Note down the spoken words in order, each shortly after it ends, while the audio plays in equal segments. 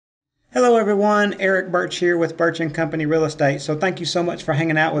Hello everyone, Eric Burch here with Burch and Company Real Estate. So thank you so much for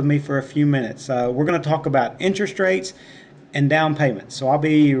hanging out with me for a few minutes. We're going to talk about interest rates and down payments. So I'll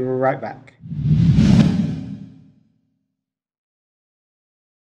be right back.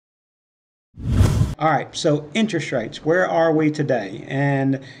 All right, so interest rates, where are we today?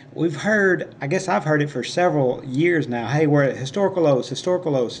 And we've heard, I guess I've heard it for several years now, hey, we're at historical lows,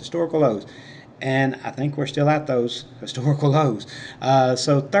 historical lows, historical lows. And I think we're still at those historical lows.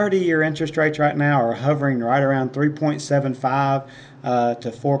 So 30-year interest rates right now are hovering right around 3.75 to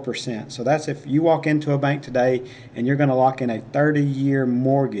 4%. So that's if you walk into a bank today and you're going to lock in a 30-year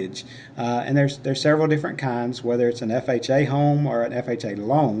mortgage. And there's several different kinds, whether it's an FHA home or an FHA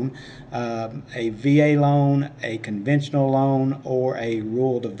loan, a VA loan, a conventional loan, or a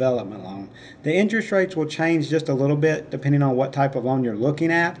rural development loan. The interest rates will change just a little bit depending on what type of loan you're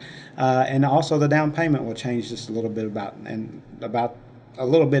looking at, and also the down payment will change just a little bit about a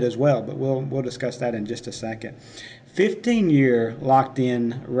little bit as well, but we'll discuss that in just a second. 15-year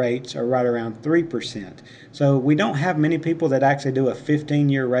locked-in rates are right around 3%. So we don't have many people that actually do a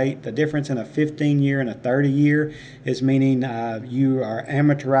 15-year rate. The difference in a 15-year and a 30-year is meaning you are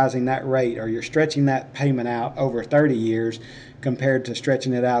amortizing that rate, or you're stretching that payment out over 30 years compared to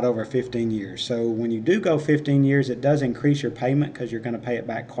stretching it out over 15 years. So when you do go 15 years, it does increase your payment because you're going to pay it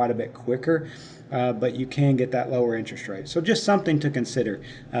back quite a bit quicker. But you can get that lower interest rate. So just something to consider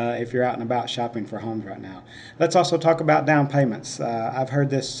if you're out and about shopping for homes right now. Let's also talk about down payments. I've heard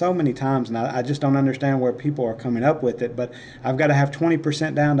this so many times, and I just don't understand where people are coming up with it, but I've got to have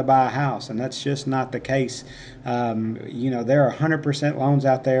 20% down to buy a house, and that's just not the case. There are 100% loans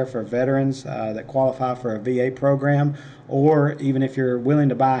out there for veterans that qualify for a VA program, or even if you're willing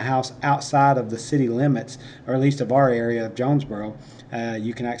to buy a house outside of the city limits, or at least of our area of Jonesboro,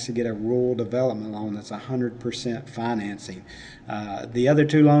 you can actually get a rural development loan that's 100% financing. The other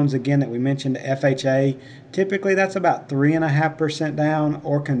two loans, again, that we mentioned, FHA, typically that's about 3.5% down,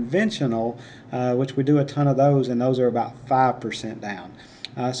 or conventional, which we do a ton of those, and those are about 5% down.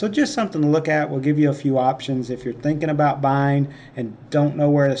 So just something to look at. We'll give you a few options. If you're thinking about buying and don't know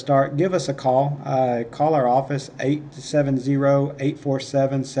where to start, give us a call. Call our office,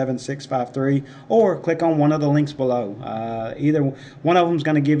 870-847-7653, or click on one of the links below. Either one of them is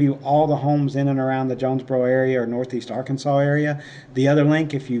going to give you all the homes in and around the Jonesboro area or Northeast Arkansas area. The other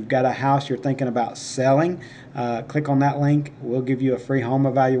link, if you've got a house you're thinking about selling, click on that link. We'll give you a free home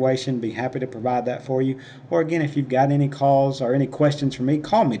evaluation. Be happy to provide that for you. Or again, if you've got any calls or any questions for me,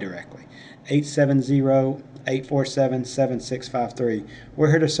 call me directly, 870-847-7653.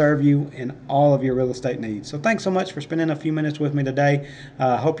 We're here to serve you in all of your real estate needs. So thanks so much for spending a few minutes with me today.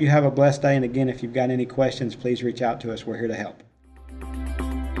 Hope you have a blessed day. And again, if you've got any questions, please reach out to us. We're here to help.